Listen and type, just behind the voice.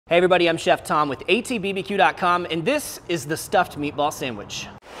Hey everybody, I'm Chef Tom with allthingsbbq.com, and this is the Stuffed Meatball Sandwich.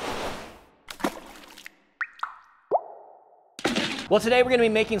 Well, today we're gonna be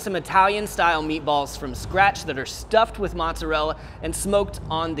making some Italian-style meatballs from scratch that are stuffed with mozzarella and smoked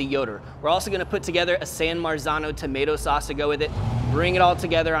on the Yoder. We're also gonna put together a San Marzano tomato sauce to go with it, bring it all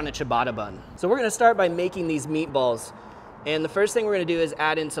together on a ciabatta bun. So we're gonna start by making these meatballs. And the first thing we're gonna do is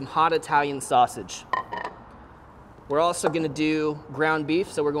add in some hot Italian sausage. We're also gonna do ground beef,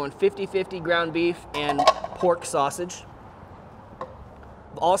 so we're going 50-50 ground beef and pork sausage.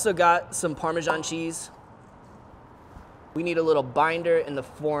 We've also got some Parmesan cheese. We need a little binder in the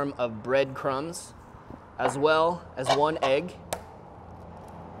form of breadcrumbs, as well as 1 egg.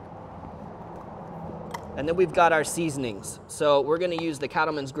 And then we've got our seasonings. So we're gonna use the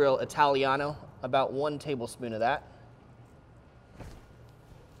Cattleman's Grill Italiano, about 1 tablespoon of that.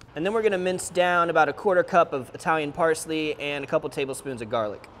 And then we're gonna mince down about a 1/4 cup of Italian parsley and a couple tablespoons of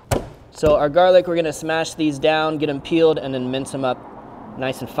garlic. So our garlic, we're gonna smash these down, get them peeled, and then mince them up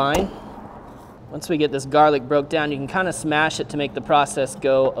nice and fine. Once we get this garlic broke down, you can kind of smash it to make the process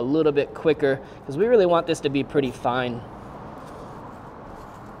go a little bit quicker, because we really want this to be pretty fine.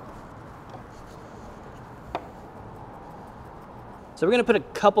 So we're gonna put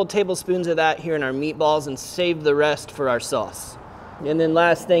a couple tablespoons of that here in our meatballs and save the rest for our sauce. And then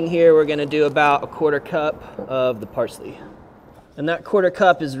last thing here, we're gonna do about a 1/4 cup of the parsley. And that 1/4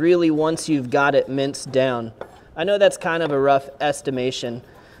 cup is really once you've got it minced down. I know that's kind of a rough estimation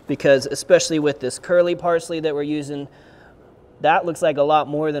because especially with this curly parsley that we're using, that looks like a lot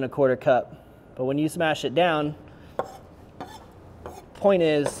more than a 1/4 cup. But when you smash it down, point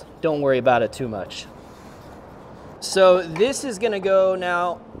is, don't worry about it too much. So this is gonna go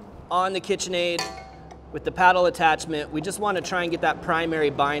now on the KitchenAid with the paddle attachment. We just want to try and get that primary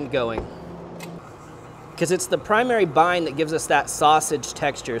bind going, because it's the primary bind that gives us that sausage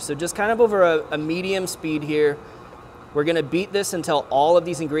texture. So just kind of over a medium speed here, we're gonna beat this until all of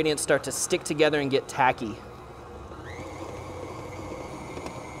these ingredients start to stick together and get tacky.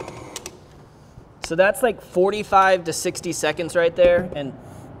 So that's like 45 to 60 seconds right there. And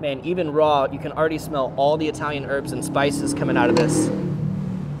man, even raw, you can already smell all the Italian herbs and spices coming out of this.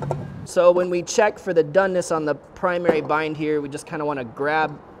 So when we check for the doneness on the primary bind here, we just kind of want to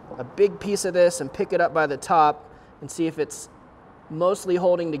grab a big piece of this and pick it up by the top and see if it's mostly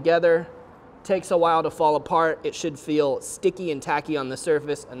holding together. Takes a while to fall apart. It should feel sticky and tacky on the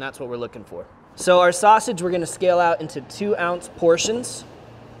surface, and that's what we're looking for. So our sausage, we're going to scale out into 2-ounce portions.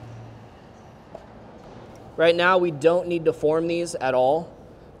 Right now, we don't need to form these at all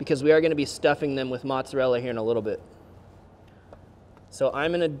because we are going to be stuffing them with mozzarella here in a little bit. So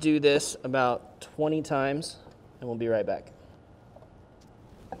I'm gonna do this about 20 times and we'll be right back.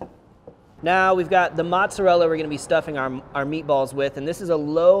 Now we've got the mozzarella we're gonna be stuffing our meatballs with, and this is a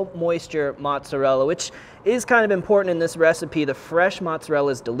low moisture mozzarella, which is kind of important in this recipe. The fresh mozzarella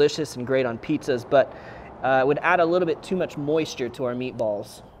is delicious and great on pizzas, but it would add a little bit too much moisture to our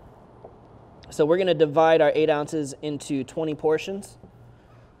meatballs. So we're gonna divide our 8 ounces into 20 portions.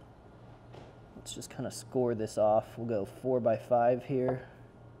 Let's just kind of score this off. We'll go 4 by 5 here.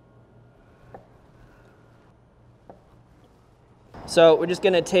 So we're just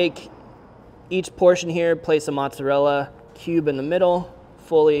gonna take each portion here, place a mozzarella cube in the middle,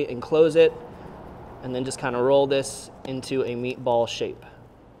 fully enclose it, and then just kind of roll this into a meatball shape.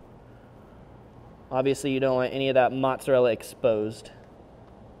 Obviously you don't want any of that mozzarella exposed.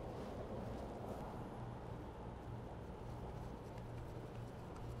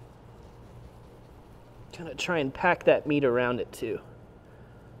 Kind of try and pack that meat around it too.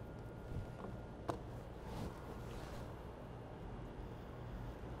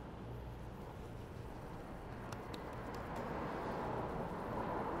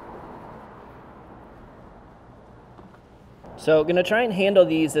 So gonna try and handle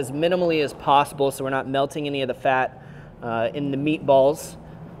these as minimally as possible so we're not melting any of the fat in the meatballs.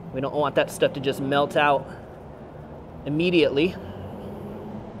 We don't want that stuff to just melt out immediately.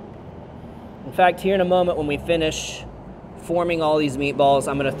 In fact, here in a moment when we finish forming all these meatballs,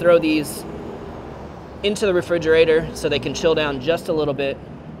 I'm gonna throw these into the refrigerator so they can chill down just a little bit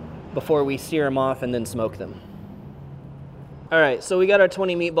before we sear them off and then smoke them. All right, so we got our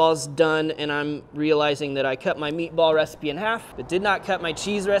 20 meatballs done, and I'm realizing that I cut my meatball recipe in half, but did not cut my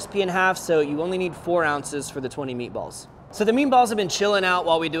cheese recipe in half, so you only need 4 ounces for the 20 meatballs. So the meatballs have been chilling out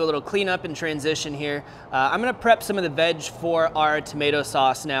while we do a little cleanup and transition here. I'm gonna prep some of the veg for our tomato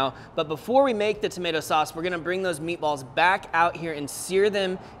sauce now, but before we make the tomato sauce, we're gonna bring those meatballs back out here and sear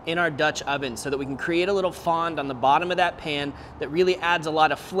them in our Dutch oven so that we can create a little fond on the bottom of that pan that really adds a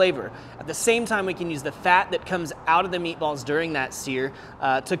lot of flavor. At the same time, we can use the fat that comes out of the meatballs during that sear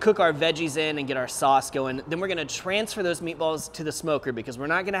to cook our veggies in and get our sauce going. Then we're gonna transfer those meatballs to the smoker because we're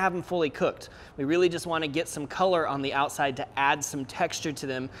not gonna have them fully cooked. We really just wanna get some color on the outside to add some texture to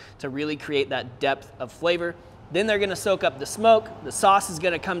them to really create that depth of flavor. Then they're gonna soak up the smoke, the sauce is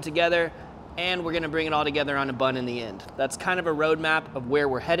gonna come together, and we're gonna bring it all together on a bun in the end. That's kind of a roadmap of where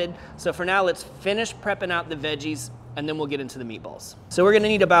we're headed. So for now, let's finish prepping out the veggies and then we'll get into the meatballs. So we're gonna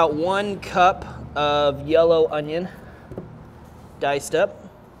need about 1 cup of yellow onion, diced up.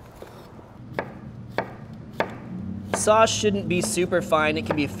 Sauce shouldn't be super fine, it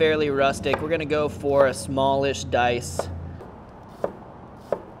can be fairly rustic. We're gonna go for a smallish dice.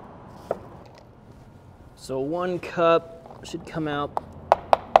 So 1 cup should come out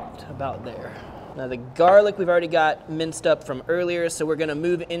to about there. Now the garlic we've already got minced up from earlier, so we're gonna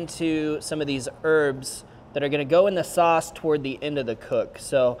move into some of these herbs that are gonna go in the sauce toward the end of the cook.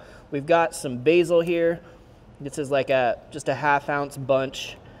 So we've got some basil here. This is like just a 1/2 ounce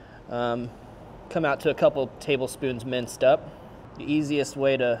bunch. Come out to a couple tablespoons minced up. The easiest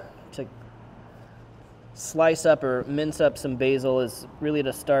way to slice up or mince up some basil is really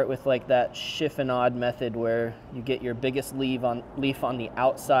to start with like that chiffonade method where you get your biggest leaf on the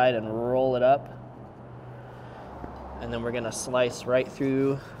outside and roll it up. And then we're gonna slice right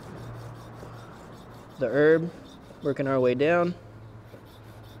through the herb, working our way down.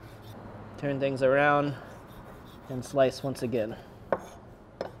 Turn things around and slice once again.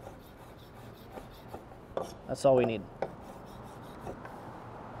 That's all we need.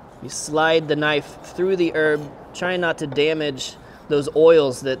 You slide the knife through the herb, trying not to damage those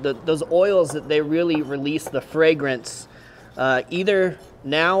oils that they really release the fragrance either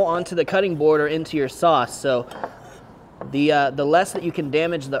now onto the cutting board or into your sauce. So the less that you can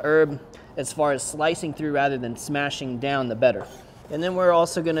damage the herb as far as slicing through rather than smashing down, the better. And then we're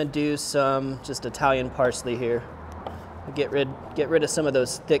also gonna do some just Italian parsley here. Get rid of some of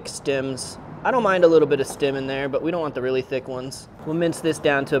those thick stems. I don't mind a little bit of stem in there, but we don't want the really thick ones. We'll mince this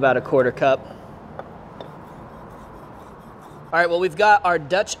down to about a 1/4 cup. All right, well, we've got our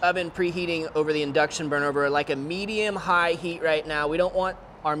Dutch oven preheating over the induction burner over like a medium-high heat right now. We don't want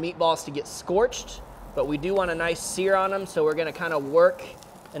our meatballs to get scorched, but we do want a nice sear on them, so we're gonna kind of work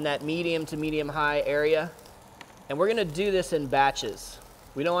in that medium to medium-high area. And we're gonna do this in batches.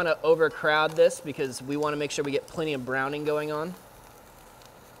 We don't wanna overcrowd this because we wanna make sure we get plenty of browning going on.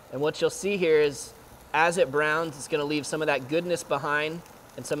 And what you'll see here is as it browns, it's gonna leave some of that goodness behind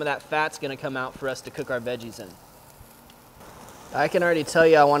and some of that fat's gonna come out for us to cook our veggies in. I can already tell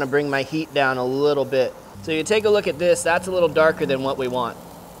you I wanna bring my heat down a little bit. So you take a look at this, that's a little darker than what we want.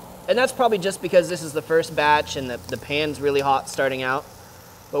 And that's probably just because this is the first batch and the pan's really hot starting out.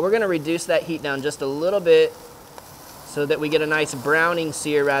 But we're gonna reduce that heat down just a little bit so that we get a nice browning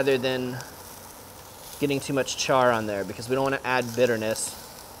sear rather than getting too much char on there because we don't wanna add bitterness.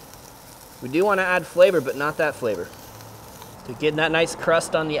 We do want to add flavor, but not that flavor. So getting that nice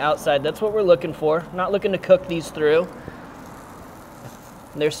crust on the outside, that's what we're looking for. Not looking to cook these through.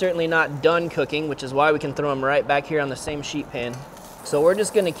 And they're certainly not done cooking, which is why we can throw them right back here on the same sheet pan. So we're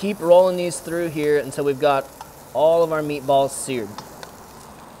just going to keep rolling these through here until we've got all of our meatballs seared.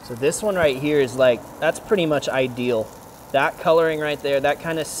 So this one right here is like, that's pretty much ideal. That coloring right there, that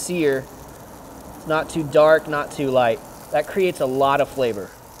kind of sear, not too dark, not too light. That creates a lot of flavor.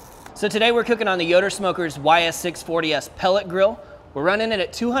 So today we're cooking on the Yoder Smoker's YS640S pellet grill. We're running it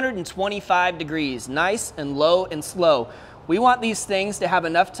at 225 degrees, nice and low and slow. We want these things to have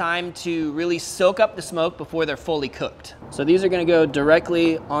enough time to really soak up the smoke before they're fully cooked. So these are gonna go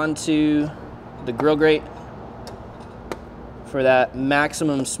directly onto the grill grate for that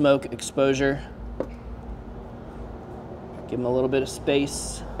maximum smoke exposure. Give them a little bit of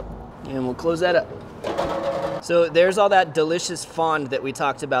space and we'll close that up. So there's all that delicious fond that we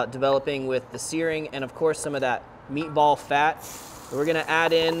talked about developing with the searing and of course some of that meatball fat. We're gonna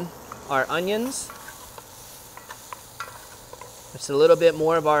add in our onions. Just a little bit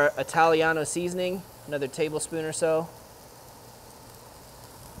more of our Italiano seasoning, another tablespoon or so.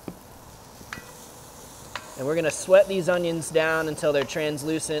 And we're gonna sweat these onions down until they're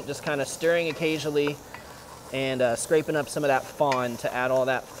translucent, just kind of stirring occasionally and scraping up some of that fond to add all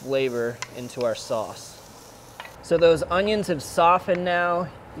that flavor into our sauce. So those onions have softened now.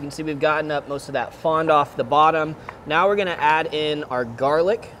 You can see we've gotten up most of that fond off the bottom. Now we're gonna add in our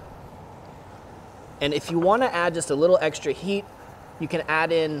garlic. And if you want to add just a little extra heat, you can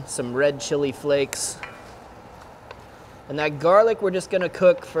add in some red chili flakes. And that garlic we're just gonna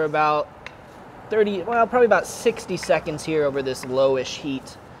cook for about 30, well, probably about 60 seconds here over this lowish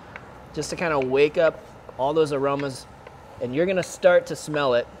heat, just to kind of wake up all those aromas. And you're gonna start to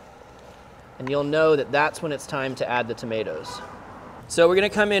smell it, and you'll know that that's when it's time to add the tomatoes. So we're gonna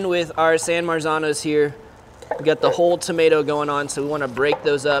come in with our San Marzanos here. We got the whole tomato going on, so we wanna break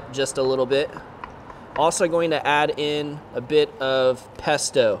those up just a little bit. Also going to add in a bit of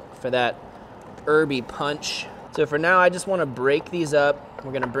pesto for that herby punch. So for now, I just wanna break these up.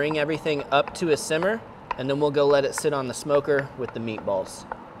 We're gonna bring everything up to a simmer, and then we'll go let it sit on the smoker with the meatballs.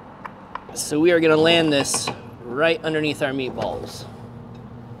 So we are gonna land this right underneath our meatballs.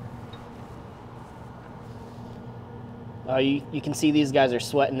 Oh, you can see these guys are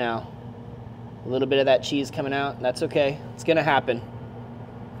sweating now. A little bit of that cheese coming out, that's okay, it's gonna happen.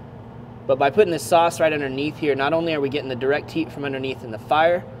 But by putting this sauce right underneath here, not only are we getting the direct heat from underneath in the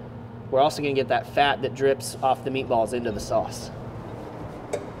fire, we're also gonna get that fat that drips off the meatballs into the sauce.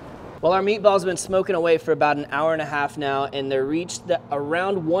 Well, our meatballs have been smoking away for about an hour and a half now, and they're reached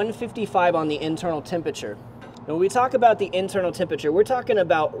around 155 on the internal temperature. And when we talk about the internal temperature, we're talking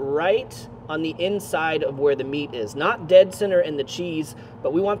about right on the inside of where the meat is. Not dead center in the cheese,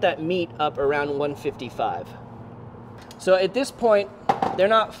 but we want that meat up around 155. So at this point, they're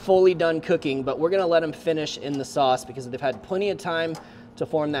not fully done cooking, but we're gonna let them finish in the sauce because they've had plenty of time to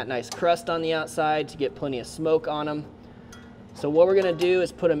form that nice crust on the outside, to get plenty of smoke on them. So what we're gonna do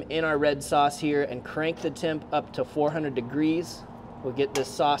is put them in our red sauce here and crank the temp up to 400 degrees. We'll get this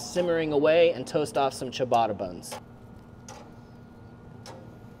sauce simmering away and toast off some ciabatta buns.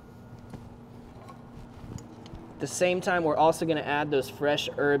 At the same time, we're also gonna add those fresh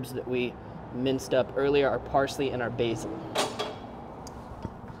herbs that we minced up earlier, our parsley and our basil.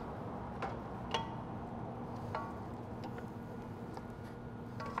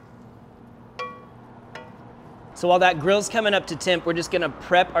 So while that grill's coming up to temp, we're just gonna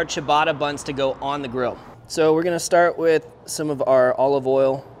prep our ciabatta buns to go on the grill. So we're gonna start with some of our olive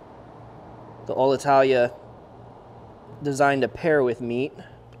oil, the all'Italia designed to pair with meat.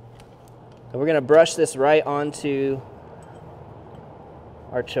 And we're gonna brush this right onto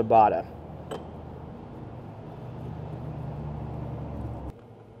our ciabatta.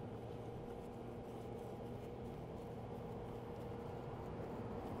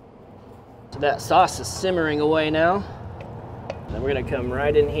 So that sauce is simmering away now. Then we're gonna come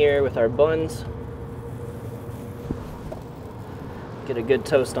right in here with our buns. Get a good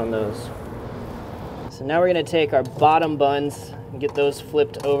toast on those. So now we're gonna take our bottom buns and get those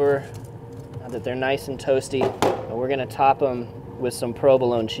flipped over now that they're nice and toasty. And we're gonna top them with some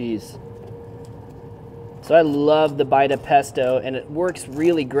provolone cheese. So I love the bite of pesto, and it works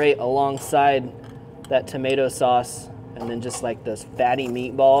really great alongside that tomato sauce and then just like those fatty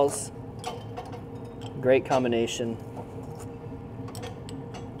meatballs. Great combination.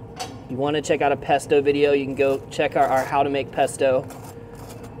 If you want to check out a pesto video, you can go check our how to make pesto.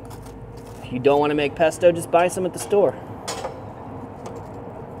 If you don't want to make pesto, just buy some at the store.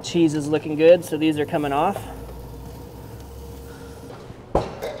 Cheese is looking good, so these are coming off.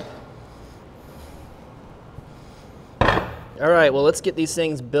 All right, well, let's get these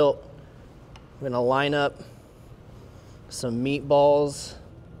things built. We're gonna line up some meatballs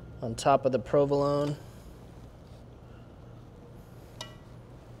on top of the provolone.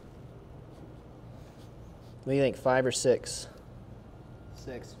 What do you think, 5 or 6?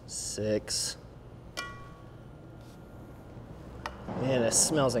 6. 6. Man, it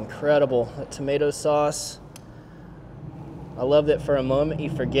smells incredible. That tomato sauce. I love that for a moment you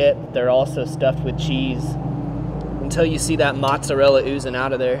forget they're also stuffed with cheese until you see that mozzarella oozing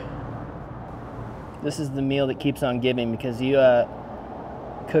out of there. This is the meal that keeps on giving, because you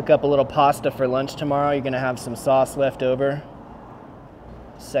cook up a little pasta for lunch tomorrow, you're gonna have some sauce left over.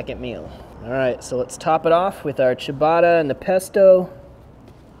 Second meal. All right, so let's top it off with our ciabatta and the pesto.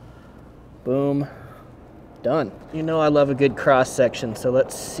 Boom, done. You know I love a good cross section, so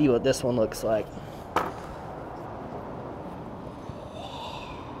let's see what this one looks like.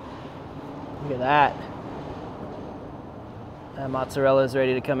 Look at that. That mozzarella is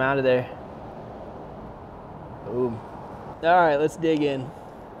ready to come out of there. Boom. All right, let's dig in.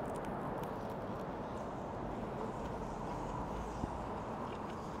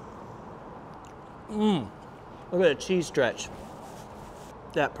 Look at the cheese stretch.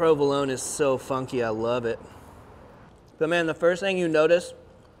 That provolone is so funky, I love it. But man, the first thing you notice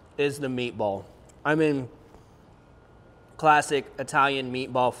is the meatball. I mean, classic Italian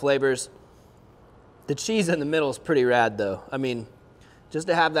meatball flavors. The cheese in the middle is pretty rad though. I mean, just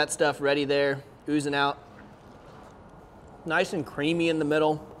to have that stuff ready there, oozing out. Nice and creamy in the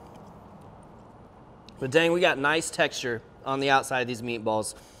middle. But dang, we got nice texture on the outside of these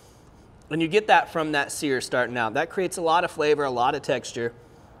meatballs. And you get that from that sear starting out. That creates a lot of flavor, a lot of texture.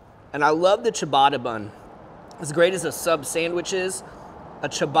 And I love the ciabatta bun. As great as a sub sandwich is, a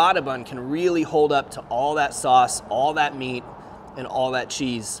ciabatta bun can really hold up to all that sauce, all that meat, and all that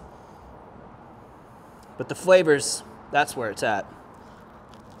cheese. But the flavors, that's where it's at.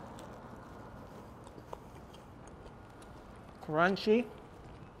 Crunchy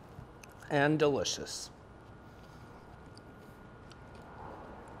and delicious.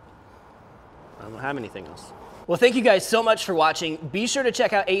 I don't have anything else. Well, thank you guys so much for watching. Be sure to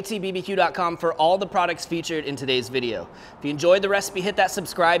check out allthingsbbq.com for all the products featured in today's video. If you enjoyed the recipe, hit that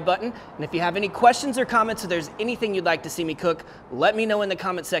subscribe button. And if you have any questions or comments or there's anything you'd like to see me cook, let me know in the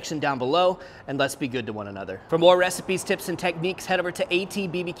comment section down below, and let's be good to one another. For more recipes, tips, and techniques, head over to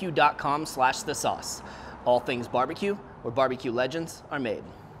allthingsbbq.com/thesauce. All Things Barbecue, where barbecue legends are made.